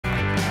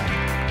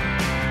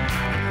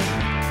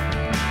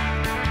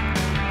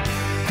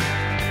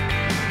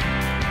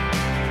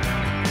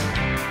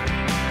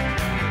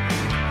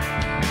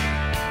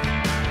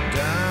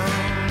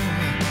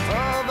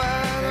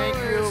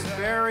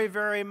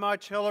very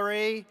much,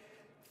 Hillary.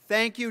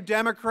 Thank you,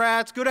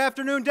 Democrats. Good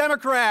afternoon,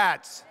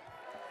 Democrats.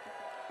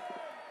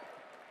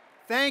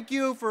 Thank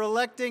you for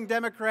electing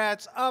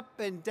Democrats up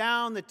and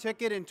down the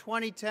ticket in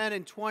 2010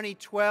 and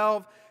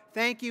 2012.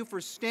 Thank you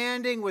for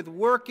standing with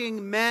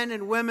working men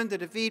and women to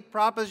defeat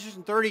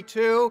Proposition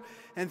 32.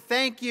 And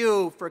thank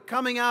you for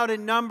coming out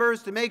in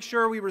numbers to make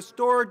sure we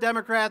restore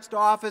Democrats to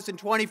office in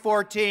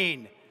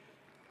 2014.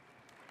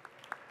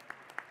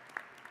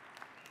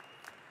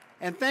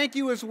 And thank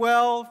you as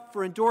well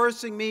for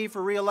endorsing me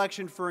for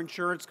re-election for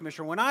Insurance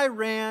Commissioner. When I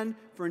ran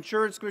for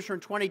Insurance Commissioner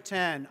in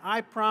 2010,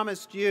 I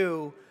promised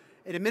you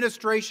an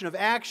administration of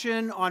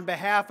action on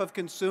behalf of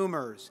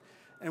consumers.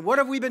 And what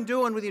have we been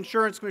doing with the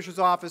Insurance Commissioner's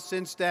office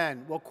since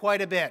then? Well,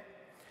 quite a bit.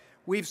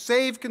 We've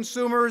saved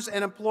consumers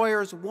and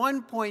employers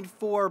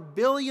 $1.4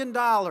 billion in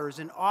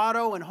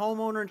auto and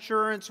homeowner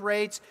insurance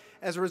rates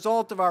as a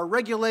result of our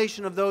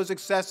regulation of those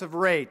excessive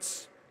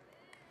rates.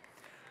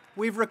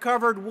 We've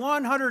recovered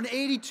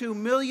 $182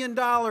 million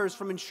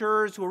from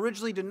insurers who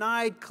originally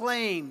denied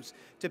claims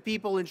to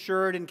people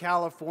insured in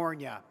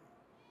California.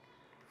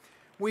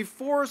 We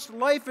forced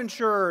life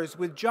insurers,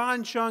 with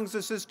John Chung's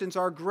assistance,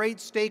 our great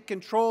state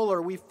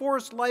controller, we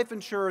forced life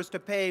insurers to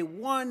pay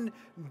 $1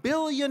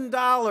 billion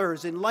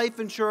in life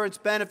insurance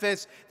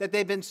benefits that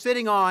they've been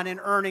sitting on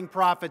and earning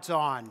profits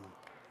on.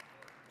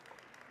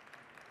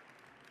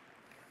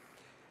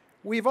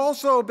 We've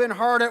also been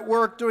hard at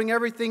work doing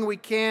everything we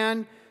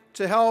can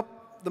to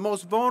help the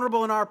most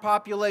vulnerable in our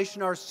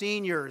population, our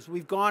seniors.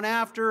 We've gone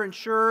after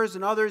insurers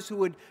and others who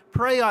would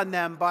prey on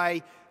them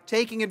by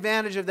taking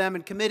advantage of them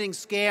and committing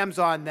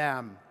scams on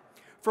them.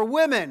 For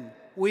women,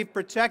 we've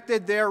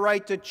protected their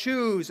right to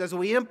choose as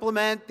we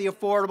implement the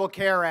Affordable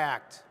Care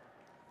Act.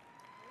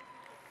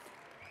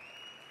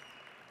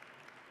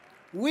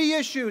 We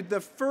issued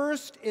the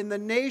first in the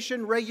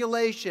nation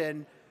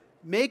regulation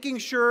making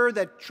sure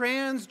that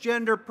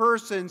transgender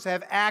persons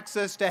have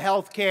access to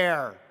health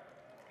care.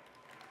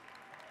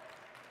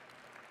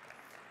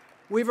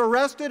 We've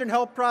arrested and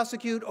helped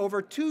prosecute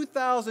over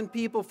 2,000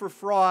 people for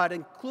fraud,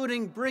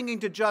 including bringing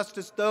to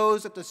justice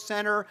those at the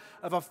center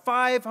of a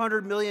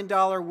 $500 million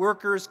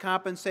workers'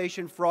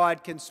 compensation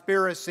fraud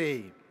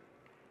conspiracy.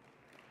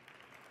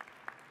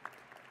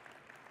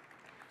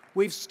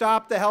 We've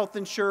stopped the health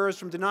insurers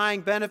from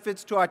denying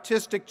benefits to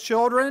autistic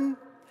children.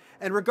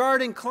 And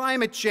regarding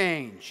climate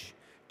change,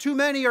 too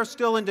many are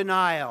still in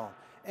denial.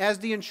 As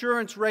the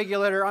insurance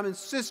regulator, I'm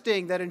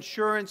insisting that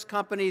insurance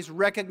companies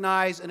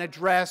recognize and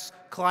address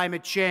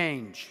climate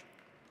change.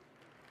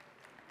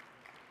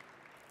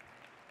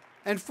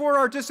 And for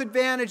our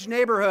disadvantaged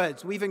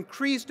neighborhoods, we've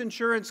increased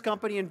insurance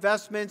company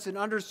investments in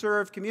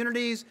underserved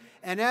communities,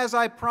 and as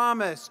I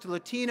promised to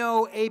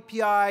Latino,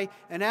 API,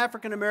 and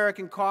African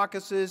American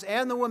caucuses,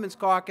 and the Women's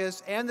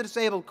Caucus, and the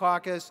Disabled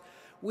Caucus,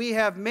 we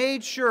have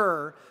made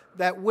sure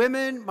that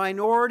women,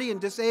 minority,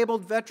 and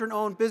disabled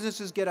veteran-owned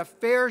businesses get a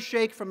fair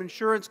shake from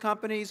insurance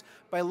companies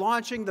by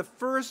launching the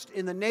first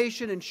in the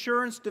nation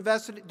insurance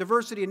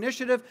diversity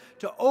initiative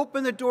to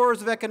open the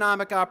doors of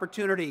economic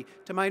opportunity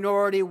to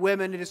minority,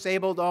 women, and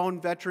disabled-owned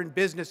veteran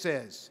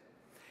businesses.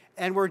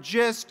 And we're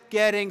just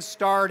getting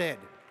started.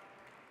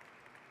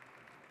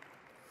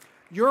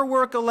 Your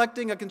work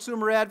electing a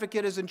consumer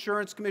advocate as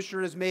insurance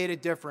commissioner has made a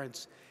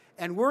difference.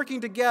 And working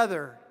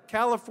together,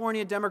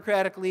 California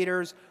Democratic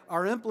leaders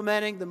are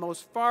implementing the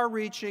most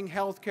far-reaching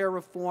health care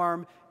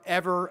reform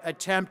ever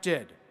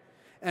attempted.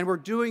 And we're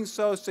doing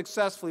so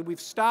successfully.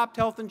 We've stopped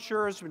health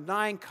insurers from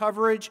denying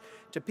coverage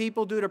to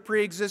people due to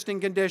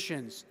pre-existing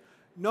conditions.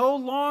 No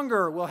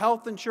longer will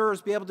health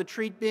insurers be able to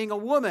treat being a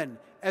woman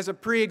as a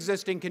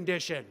pre-existing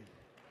condition.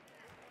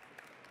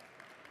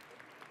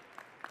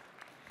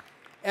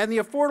 And the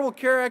Affordable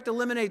Care Act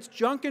eliminates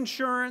junk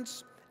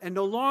insurance, and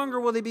no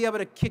longer will they be able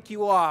to kick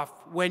you off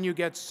when you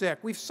get sick.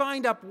 We've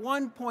signed up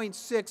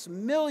 1.6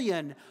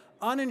 million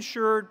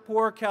uninsured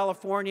poor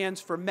Californians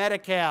for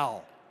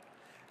Medi-Cal,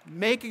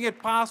 making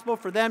it possible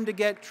for them to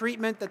get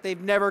treatment that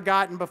they've never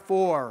gotten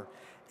before.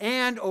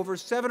 And over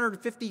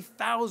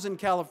 750,000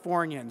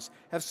 Californians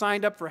have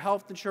signed up for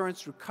health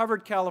insurance through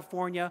Covered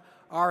California,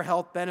 our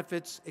health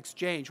benefits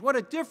exchange. What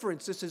a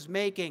difference this is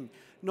making.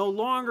 No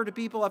longer do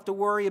people have to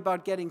worry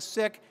about getting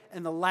sick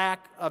and the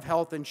lack of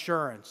health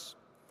insurance.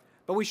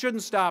 But we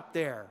shouldn't stop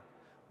there.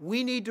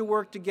 We need to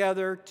work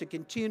together to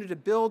continue to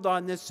build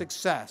on this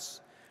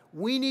success.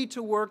 We need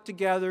to work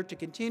together to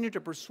continue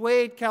to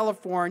persuade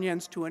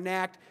Californians to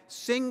enact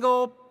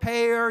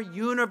single-payer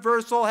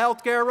universal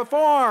health care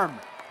reform.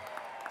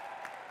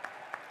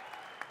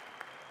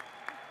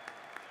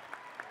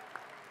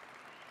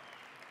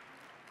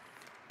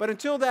 But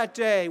until that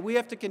day, we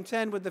have to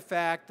contend with the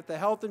fact that the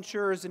health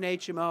insurers and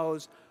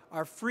HMOs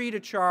are free to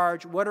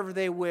charge whatever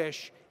they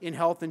wish in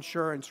health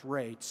insurance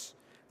rates.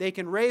 They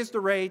can raise the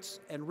rates,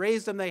 and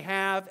raise them they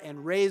have,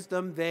 and raise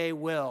them they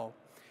will.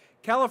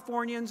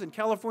 Californians and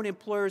California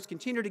employers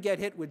continue to get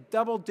hit with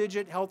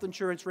double-digit health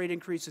insurance rate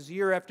increases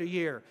year after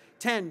year,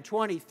 10,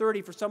 20,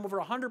 30, for some over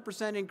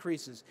 100%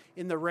 increases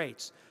in the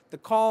rates. The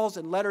calls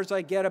and letters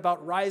I get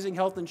about rising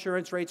health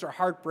insurance rates are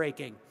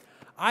heartbreaking.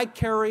 I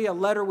carry a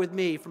letter with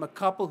me from a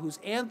couple whose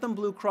Anthem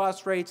Blue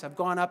Cross rates have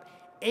gone up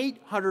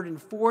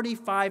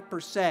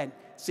 845%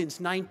 since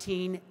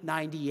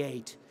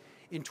 1998.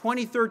 In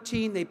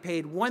 2013, they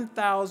paid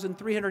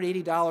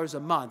 $1,380 a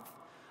month.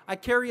 I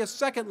carry a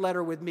second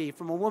letter with me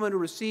from a woman who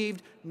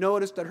received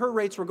notice that her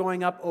rates were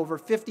going up over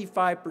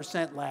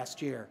 55%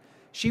 last year.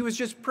 She was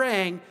just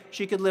praying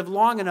she could live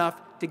long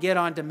enough to get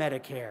onto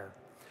Medicare.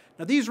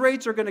 Now, these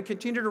rates are going to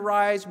continue to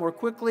rise more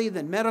quickly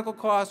than medical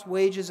costs,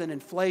 wages, and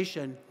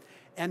inflation,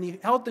 and the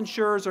health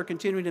insurers are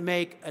continuing to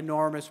make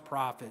enormous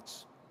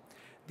profits.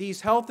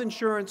 These health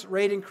insurance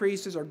rate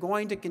increases are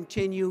going to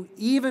continue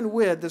even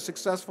with the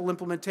successful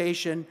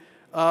implementation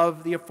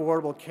of the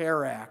Affordable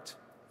Care Act.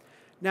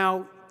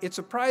 Now, it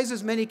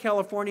surprises many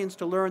Californians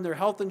to learn their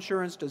health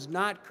insurance does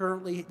not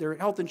currently, their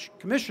health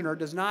commissioner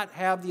does not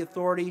have the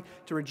authority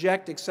to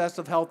reject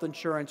excessive health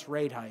insurance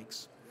rate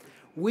hikes.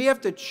 We have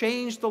to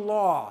change the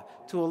law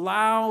to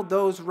allow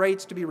those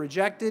rates to be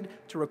rejected,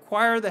 to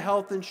require the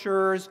health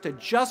insurers to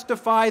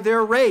justify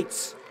their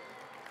rates.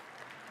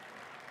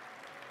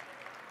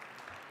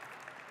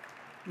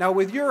 Now,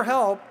 with your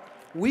help,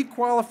 we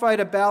qualified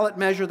a ballot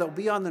measure that will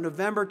be on the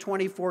November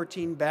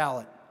 2014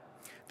 ballot.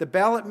 The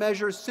ballot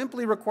measure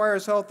simply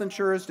requires health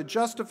insurers to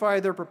justify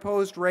their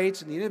proposed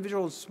rates in the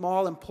individual and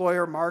small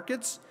employer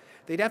markets.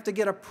 They'd have to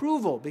get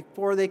approval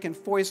before they can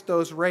foist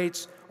those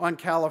rates on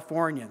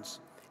Californians.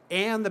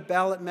 And the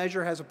ballot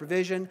measure has a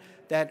provision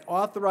that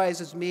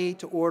authorizes me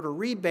to order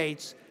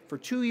rebates for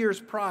 2 years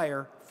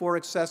prior for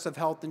excessive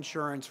health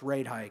insurance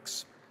rate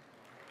hikes.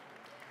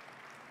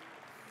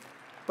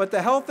 But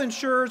the health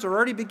insurers are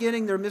already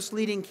beginning their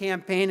misleading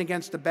campaign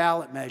against the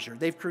ballot measure.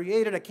 They've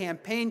created a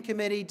campaign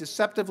committee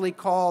deceptively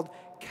called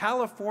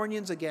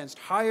Californians Against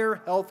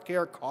Higher Health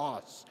Care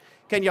Costs.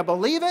 Can you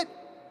believe it?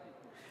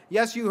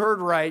 Yes, you heard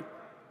right.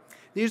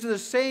 These are the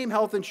same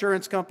health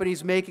insurance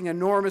companies making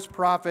enormous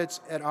profits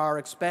at our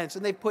expense,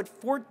 and they've put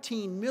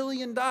 $14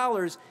 million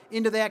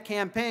into that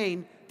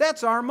campaign.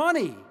 That's our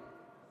money.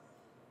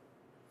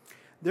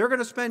 They're going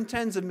to spend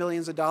tens of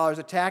millions of dollars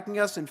attacking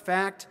us. In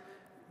fact,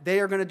 they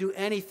are going to do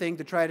anything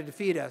to try to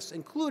defeat us,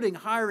 including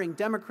hiring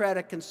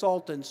Democratic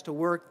consultants to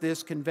work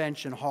this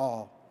convention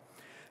hall.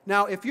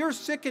 Now, if you're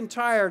sick and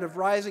tired of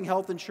rising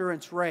health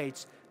insurance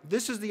rates,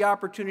 this is the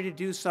opportunity to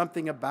do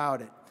something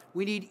about it.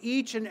 We need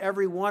each and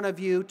every one of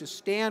you to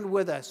stand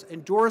with us,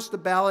 endorse the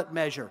ballot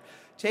measure,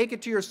 take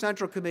it to your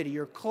central committee,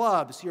 your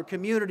clubs, your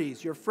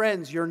communities, your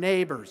friends, your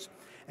neighbors.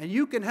 And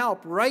you can help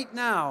right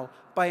now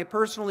by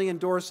personally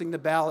endorsing the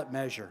ballot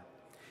measure.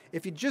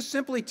 If you just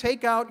simply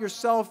take out your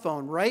cell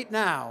phone right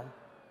now,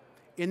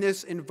 in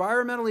this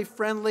environmentally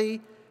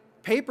friendly,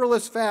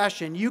 paperless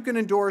fashion, you can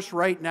endorse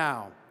right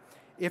now.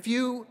 If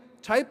you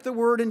type the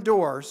word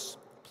endorse,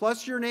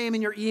 plus your name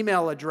and your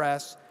email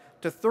address,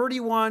 to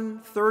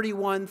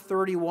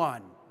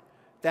 313131,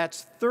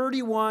 that's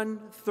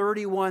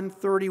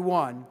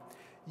 313131,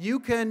 you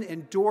can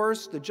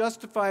endorse the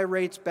Justify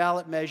Rates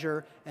ballot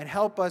measure and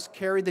help us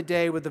carry the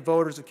day with the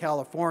voters of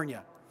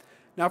California.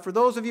 Now, for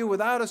those of you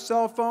without a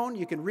cell phone,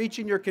 you can reach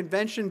in your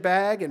convention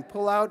bag and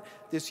pull out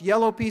this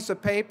yellow piece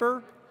of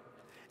paper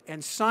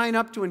and sign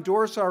up to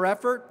endorse our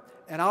effort,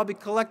 and I'll be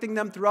collecting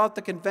them throughout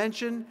the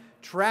convention.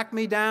 Track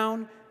me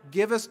down,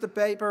 give us the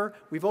paper.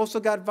 We've also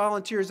got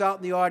volunteers out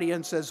in the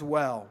audience as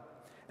well.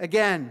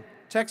 Again,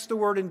 text the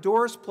word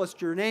endorse plus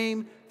your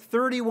name,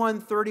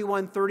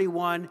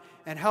 313131,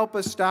 and help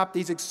us stop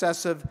these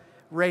excessive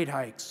rate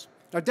hikes.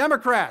 Now,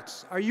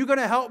 Democrats, are you going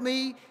to help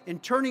me in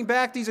turning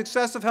back these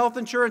excessive health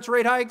insurance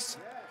rate hikes?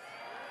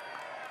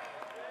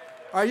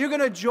 Are you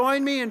going to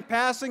join me in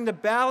passing the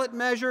ballot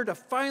measure to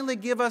finally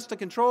give us the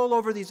control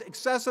over these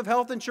excessive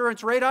health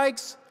insurance rate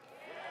hikes?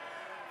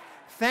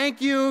 Thank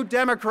you,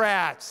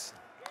 Democrats.